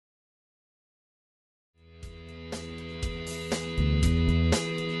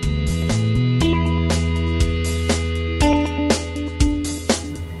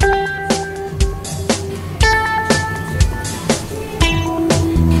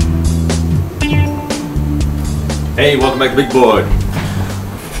Hey, welcome back to Big Board.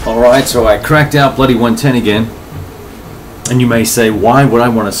 Alright, so I cracked out bloody 110 again. And you may say, why would I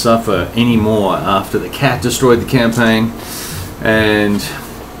want to suffer anymore after the cat destroyed the campaign and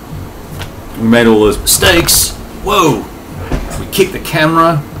we made all those mistakes? Whoa! We kicked the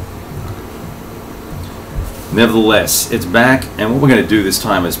camera. Nevertheless, it's back, and what we're going to do this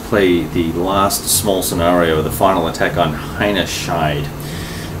time is play the last small scenario of the final attack on Heinescheid.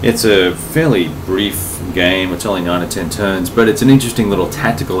 It's a fairly brief game, it's only 9 or 10 turns, but it's an interesting little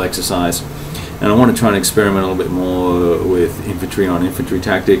tactical exercise, and I want to try and experiment a little bit more with infantry on infantry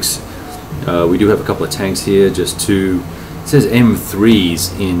tactics. We do have a couple of tanks here, just two. It says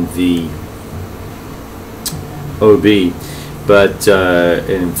M3s in the OB, but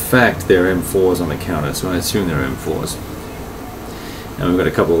in fact they're M4s on the counter, so I assume they're M4s. And we've got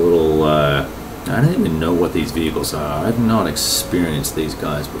a couple of little I don't even know what these vehicles are. I've not experienced these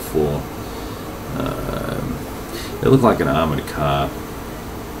guys before. They look like an armored car,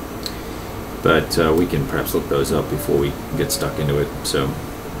 but we can perhaps look those up before we get stuck into it. So,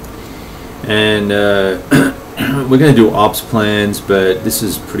 and we're going to do ops plans, but this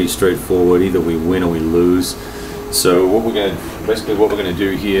is pretty straightforward. Either we win or we lose. So what we're going to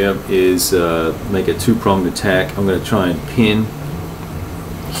do here is make a two-pronged attack. I'm going to try and pin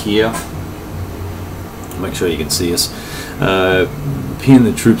here. Make sure you can see us. Pin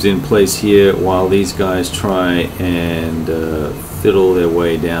the troops in place here while these guys try and fiddle their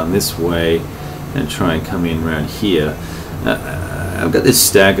way down this way and try and come in around here. I've got this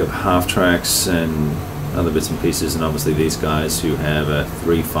stack of half tracks and other bits and pieces, and obviously these guys who have a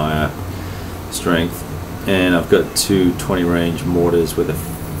 3 fire strength, and I've got two 20 range mortars with a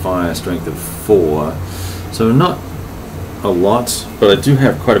fire strength of 4, so not a lot, but I do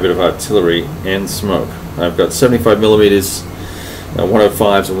have quite a bit of artillery and smoke. I've got 75 millimeters,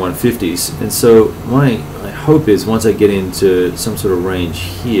 105s and 150s, and so my hope is once I get into some sort of range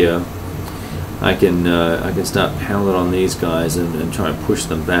here, I can start pounding on these guys and try and push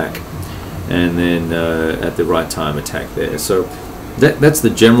them back, and then at the right time attack there. So that's the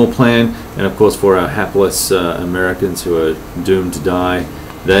general plan. And of course, for our hapless Americans who are doomed to die,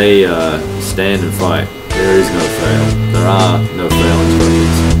 they stand and fight. There is no fail. There are no fail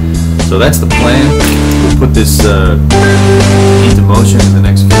instructions. So that's the plan. We'll put this into motion in the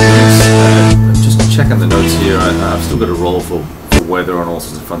next few minutes. Just checking the notes here. I've still got a roll for weather and all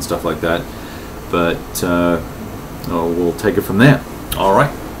sorts of fun stuff like that. But we'll take it from there. All right.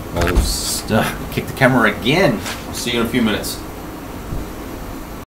 I'll kick the camera again. I'll see you in a few minutes.